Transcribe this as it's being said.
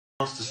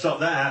To stop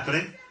that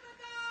happening.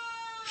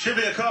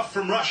 Shivyakov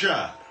from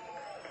Russia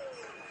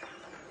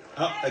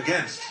up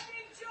against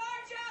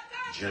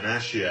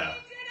Janashia,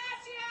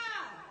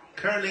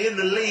 currently in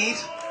the lead.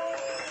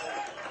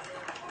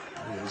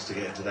 He wants to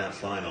get into that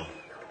final.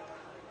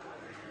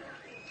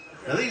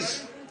 Now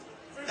these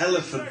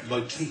elephant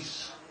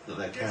motifs that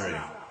they're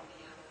carrying,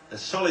 they're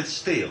solid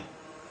steel,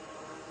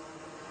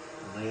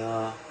 and they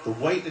are the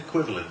weight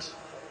equivalent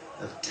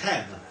of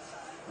 10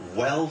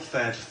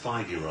 well-fed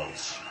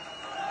 5-year-olds.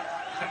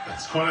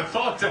 That's quite a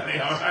thought, Danny.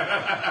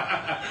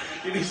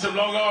 You need some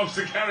long arms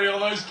to carry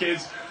all those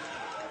kids.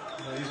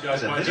 Well, these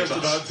guys might just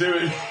about do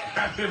it.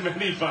 The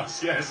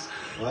minibus, yes.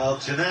 Well,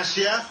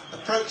 Janashia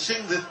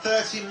approaching the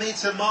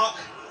 30-metre mark.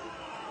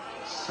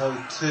 So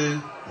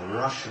too the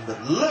Russian. But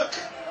look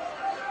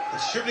at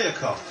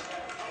Shivyakov.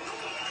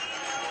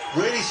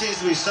 Really seems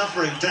to be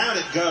suffering. Down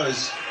it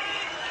goes.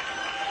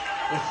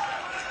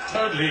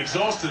 Totally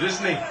exhausted,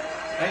 isn't he?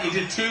 And he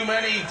did too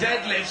many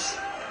deadlifts.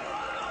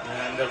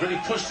 And really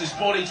pushed his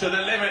body to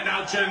the limit.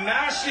 Now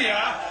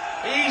Janashia,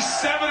 he's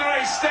 7 or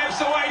 8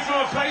 steps away from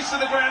a place to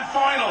the grand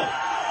final.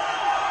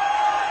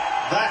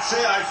 That's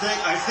it, I think.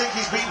 I think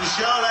he's beaten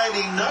Charlene.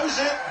 He knows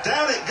it.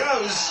 Down it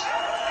goes.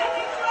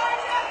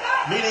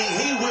 Meaning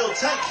he will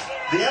take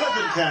the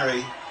elephant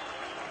carry.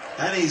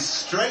 And he's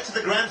straight to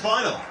the grand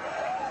final.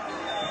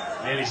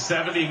 Nearly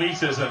 70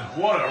 metres, and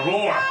what a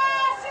roar.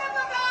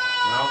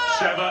 Well,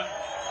 Sheva,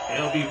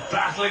 he'll be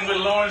battling with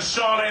Lawrence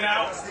Charlene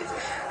now.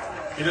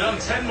 He'd have done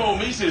 10 more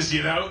metres,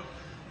 you know.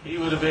 He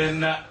would have been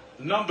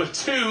number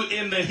 2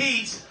 in the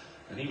heat,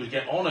 and he would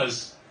get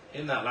honours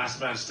in that last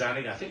man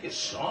standing. I think it's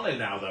Charlene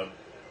now, though.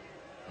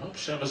 I hope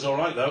Sheva's all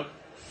right, though.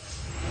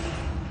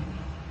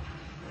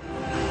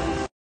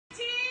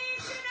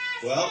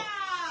 Well,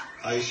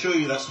 I assure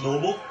you that's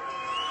normal.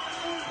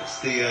 It's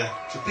the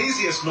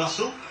trapezius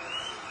muscle.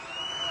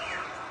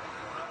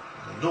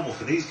 Normal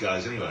for these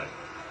guys, anyway.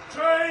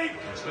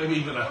 It's maybe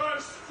even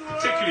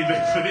particularly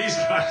big for these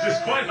guys. It's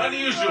quite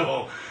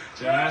unusual.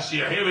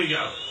 Janashia, here we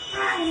go.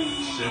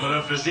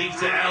 Similar physique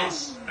to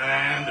Else,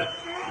 and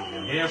you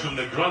can hear from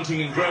the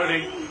grunting and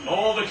groaning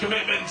all the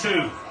commitment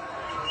too.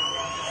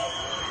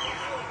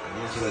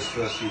 And after those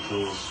first few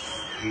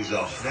falls, he's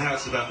off. Now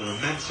it's about the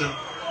momentum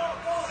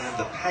and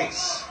the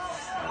pace.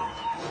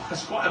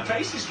 That's quite a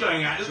pace he's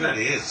going at, isn't it? It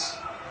really is.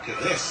 Look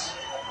at this.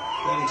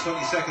 Only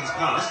 20 seconds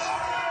past.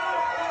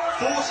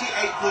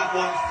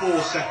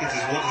 48.14 seconds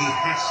is what he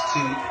has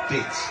to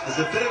beat.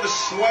 There's a bit of a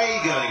sway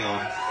going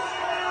on.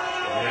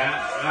 Yeah,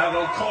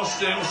 that'll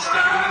cost him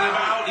staggering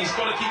about. He's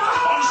got to keep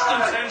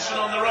constant tension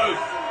on the road.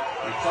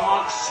 He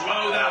can't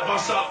slow that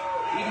bus up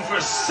even for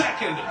a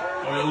second,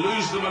 or he'll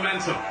lose the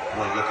momentum.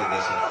 Well, look at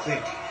this. I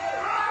think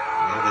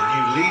we have a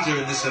new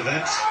leader in this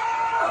event.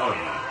 Oh,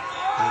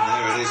 yeah. And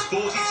there it is,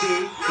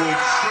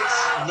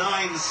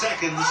 42.69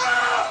 seconds.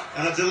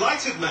 And a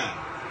delighted man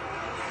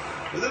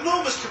with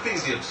enormous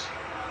trapeziums.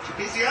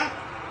 Trapezia?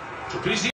 Trapezia.